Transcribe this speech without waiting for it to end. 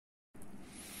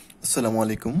আসসালামু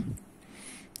আলাইকুম।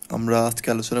 আমরা আজকে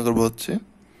আলোচনা করব হচ্ছে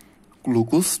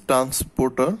গ্লুকোজ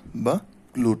ট্রান্সপোর্টার বা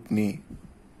গ্লুট নিয়ে।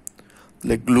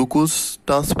 তাহলে গ্লুকোজ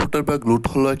ট্রান্সপোর্টার বা গ্লুট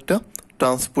হলো একটা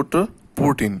ট্রান্সপোর্টার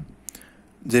প্রোটিন,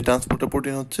 যে ট্রান্সপোর্টার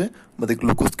প্রোটিন হচ্ছে আমাদের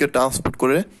গ্লুকোজকে ট্রান্সপোর্ট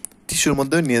করে টিস্যুর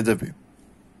মধ্যে নিয়ে যাবে,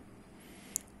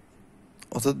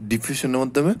 অর্থাৎ ডিফিউশনের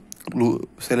মাধ্যমে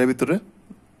সেলের ভিতরে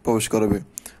প্রবেশ করাবে।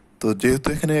 তো যেহেতু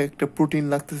এখানে একটা প্রোটিন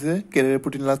লাগতেছে, ক্যারিয়ার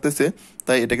প্রোটিন লাগতেছে,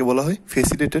 তাই এটাকে বলা হয়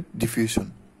ফ্যাসিলিটেড ডিফিউশন।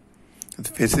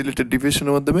 ফ্যাসিলিটেড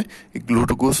ডিফিউশনের মাধ্যমে এই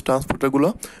গ্লুকোজ ট্রান্সপোর্টারগুলো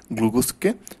গ্লুকোজকে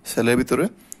সেলের ভিতরে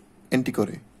এন্ট্রি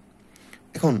করে।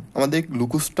 এখন আমাদের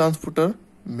গ্লুকোজ ট্রান্সপোর্টার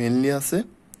মেনলি আছে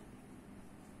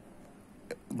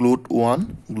glute 1,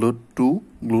 glute 2,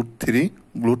 glute 3,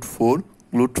 glute 4,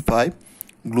 glute 5,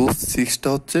 glute 6টা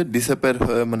হচ্ছে ডিসঅ্যাপিয়ার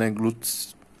হয়ে, মানে গ্লুট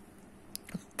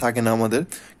থাকে না আমাদের,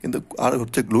 কিন্তু আর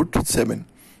হচ্ছে গ্লুট 7।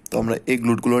 তো আমরা এই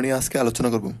গ্লুটগুলো নিয়ে আজকে আলোচনা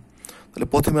করব। তাহলে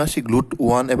প্রথমে আসি গ্লুট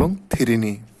 1 এবং 3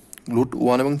 নিয়ে। গ্লুট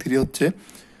 1 এবং 3 হচ্ছে,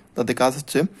 তাদের কাজ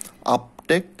হচ্ছে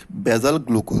আপটেক বেজাল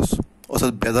গ্লুকোজ,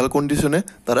 অর্থাৎ বেজাল কন্ডিশনে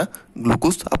তারা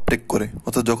গ্লুকোজ আপটেক করে।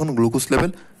 অর্থাৎ যখন গ্লুকোজ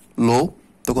লেভেল লো,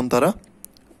 তখন তারা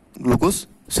গ্লুকোজ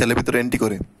সেলের ভিতরে এন্ট্রি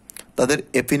করে। তাদের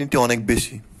এফিনিটি অনেক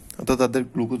বেশি, অর্থাৎ তাদের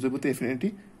গ্লুকোজের প্রতি এফিনিটি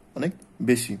অনেক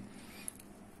বেশি।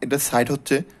 এটা সাইট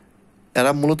হচ্ছে,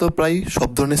 এরা মূলত প্রায় সব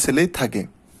ধরনের সেলেই থাকে,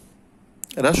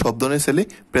 এরা সব ধরনের সেলেই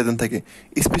প্রেজেন্ট থাকে,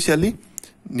 স্পেশালি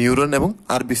নিউরন এবং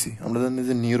আরবিসি। আমরা জানি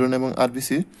যে নিউরন এবং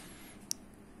আরবিসি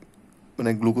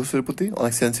মানে গ্লুকোজের প্রতি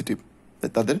অনেক সেন্সিটিভ,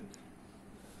 তাই তাদের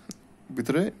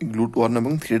ভিতরে গ্লুট 1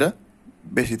 এবং 3টা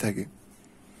বেশি থাকে।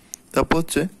 তারপর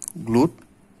হচ্ছে গ্লুট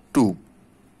 2।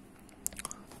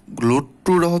 গ্লুট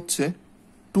 2টা হচ্ছে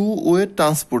টু ওয়ে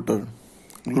ট্রান্সপোর্টার।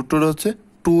 গ্লুট 2টা হচ্ছে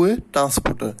two way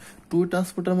transporter. Two way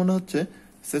transporter মানে হচ্ছে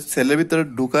সে সেলের ভিতরে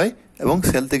ঢুকায় এবং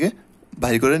সেল থেকে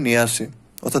বাইর করে নিয়ে আসে।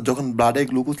 অর্থাৎ যখন ব্লাডে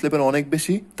গ্লুকোজ লেভেল অনেক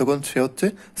বেশি, তখন সে হচ্ছে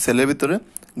সেলের ভিতরে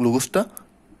গ্লুকোজটা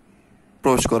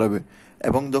প্রবেশ করাবে,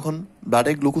 এবং যখন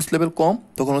ব্লাডে গ্লুকোজ লেভেল কম,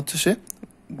 তখন হচ্ছে সে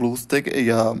গ্লুকোজ থেকে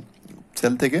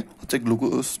সেল থেকে হচ্ছে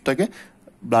গ্লুকোজটাকে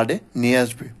ব্লাডে নিয়ে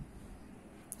আসবে।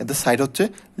 এদের সাইড হচ্ছে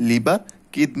liver,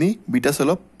 kidney, beta sell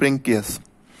of pancreas.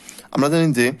 আমরা জানি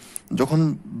যে যখন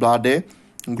ব্লাডে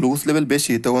গ্লুকোজ লেভেল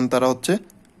বেশি, তখন তারা হচ্ছে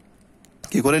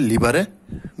কী করে, লিভারে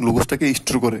গ্লুকোজটাকে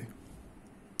স্টোর করে।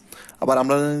 আবার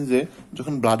আমরা জানি যে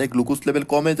যখন ব্লাডে গ্লুকোজ লেভেল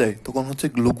কমে যায়, তখন হচ্ছে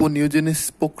গ্লুকোনিওজেনিস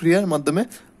প্রক্রিয়ার মাধ্যমে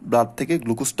ব্লাড থেকে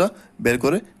গ্লুকোজটা বের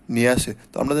করে নিয়ে আসে।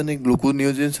 তো আমরা জানি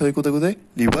গ্লুকোনিওজেনিস হয় কোথায় কোথায়,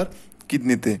 লিভার,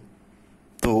 কিডনিতে।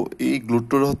 তো এই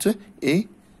গ্লুটোর হচ্ছে এই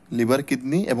লিভার,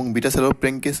 কিডনি এবং বিটা সেল অফ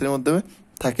প্যানক্রিয়াসের মাধ্যমে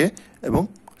থাকে, এবং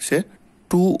সে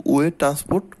টু ওয়ে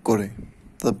ট্রান্সপোর্ট করে।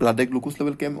 তো ব্লাডে গ্লুকোজ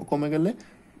লেভেল কমে গেলে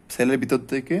সেলের ভিতর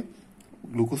থেকে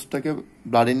গ্লুকোজটাকে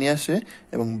ব্লাডে নিয়ে আসে,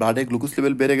 এবং ব্লাডে গ্লুকোজ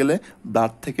লেভেল বেড়ে গেলে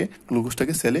ব্লাড থেকে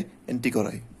গ্লুকোজটাকে সেলে এন্ট্রি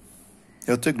করায়। এ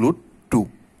হচ্ছে গ্লুট 2।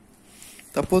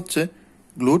 তারপর হচ্ছে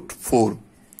গ্লুট 4।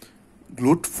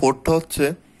 গ্লুট 4টা হচ্ছে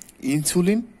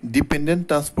ইনসুলিন ডিপেন্ডেন্ট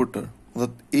ট্রান্সপোর্টার।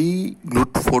 অর্থাৎ এই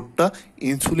গ্লুট 4টা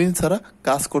ইনসুলিন ছাড়া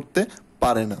কাজ করতে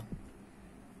পারে না।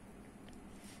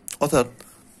 অর্থাৎ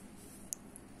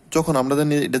যখন আমরা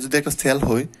জানি এটা যদি একটা সেল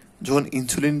হয়, যখন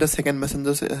ইনসুলিনটা সেকেন্ড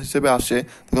মেসেঞ্জার হিসেবে আসে,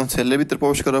 তখন সেলের ভিতরে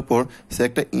প্রবেশ করার পর সে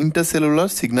একটা ইন্টারসেলুলার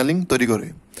সিগন্যালিং তৈরি করে।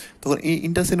 তখন এই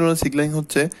ইন্টারসেলুলার সিগন্যালিং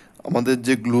হচ্ছে আমাদের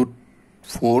যে গ্লুট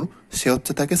 4, সে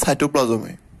হচ্ছে থাকে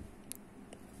সাইটোপ্লাজমে।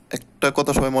 একটা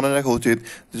কথা সবাই মনে রাখা উচিত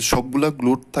যে সবগুলা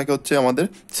গ্লুট থাকে হচ্ছে আমাদের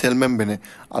সেল মেমব্রেনে,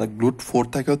 আর গ্লুট 4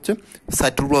 থাকে হচ্ছে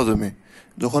সাইটোপ্লাজমে।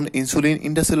 যখন ইনসুলিন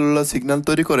ইন্টারসেলুলার সিগন্যাল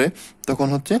তৈরি করে, তখন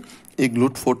হচ্ছে এই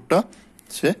গ্লুট 4টা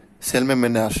সে সেল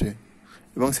মেমব্রেনে আসে,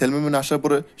 এবং সেল মেমব্রেনে আসার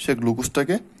পরে সে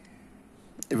গ্লুকোজটাকে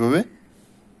এভাবে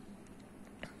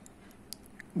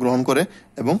গ্রহণ করে,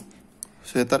 এবং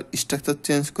সে তার স্ট্রাকচার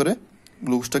চেঞ্জ করে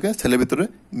গ্লুকোজটাকে সেলের ভিতরে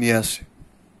নিয়ে আসে।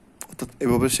 অর্থাৎ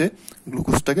এভাবে সে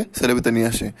গ্লুকোজটাকে সেলের ভিতরে নিয়ে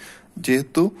আসে।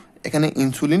 যেহেতু এখানে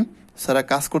ইনসুলিন সারা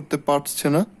কাজ করতে পারছে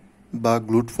না, বা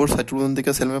গ্লুট 4 সাইটোপ্লাজম থেকে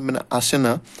সেল মেমব্রেনে আসে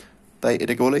না, তাই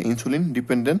এটাকে বলে ইনসুলিন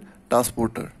ডিপেন্ডেন্ট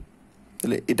ট্রান্সপোর্টার।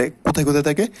 তাহলে এটা কোথায় কোথায়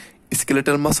থাকে,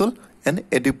 স্কেলেটাল মাসল অ্যান্ড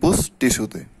এডিপোস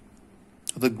টিস্যুতে।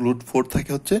 অর্থাৎ গ্লুট 4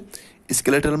 থাকে হচ্ছে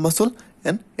স্কেলেটাল মাসল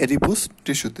অ্যান্ড এডিপোস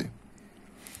টিস্যুতে।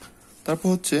 তারপর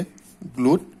হচ্ছে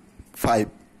গ্লুট 5।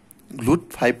 গ্লুট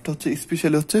 5টা হচ্ছে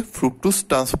স্পেশালি হচ্ছে ফ্রুক্টোজ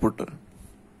ট্রান্সপোর্টার।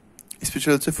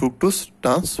 স্পেশালি হচ্ছে ফ্রুক্টোজ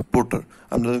ট্রান্সপোর্টার।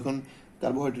 আমরা যখন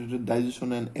কার্বোহাইড্রেটের ডাইজেশন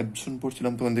অ্যান্ড অ্যাবজর্পশন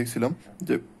পড়ছিলাম, তখন দেখছিলাম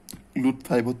যে গ্লুট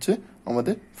 5 হচ্ছে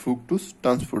আমাদের ফ্রুক্টোজ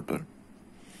ট্রান্সপোর্টার।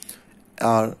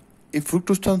 আর এই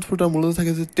ফ্রুক্টোজ ট্রান্সপোর্টার মূলত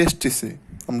থাকে যে টেস্টিসে।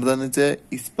 আমরা জানি যে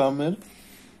স্পামের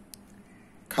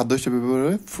খাদ্য হিসেবে ব্যবহার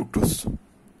হয় ফ্রুক্টোজ,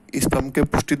 স্পামকে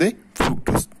পুষ্টি দেয়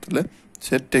ফ্রুক্টোজ। তাহলে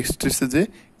সে টেস্টিসে যে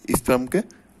স্পামকে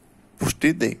পুষ্টি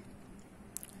দেয়।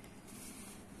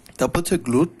 তারপর হচ্ছে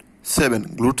গ্লুট সেভেন,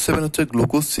 গ্লুট সেভেন হচ্ছে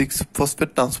glucose six phosphate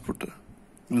transporter.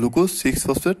 Glucose six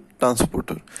phosphate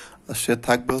transporter. আর সে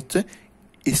থাকবে হচ্ছে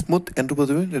smooth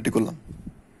endoplasmic reticulum.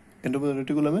 Endoplasmic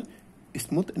রেটিকুলামে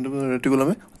smooth endoplasmic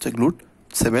রেটিকুলামে হচ্ছে গ্লুট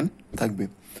সেভেন থাকবে।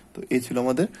 তো এই ছিল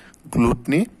আমাদের গ্লুট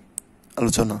নিয়ে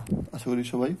আলোচনা। আশা করি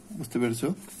সবাই বুঝতে পেরেছো।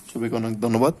 সবাইকে অনেক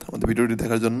ধন্যবাদ আমাদের ভিডিওটি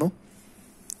দেখার জন্য।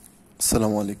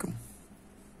 আসসালামু আলাইকুম।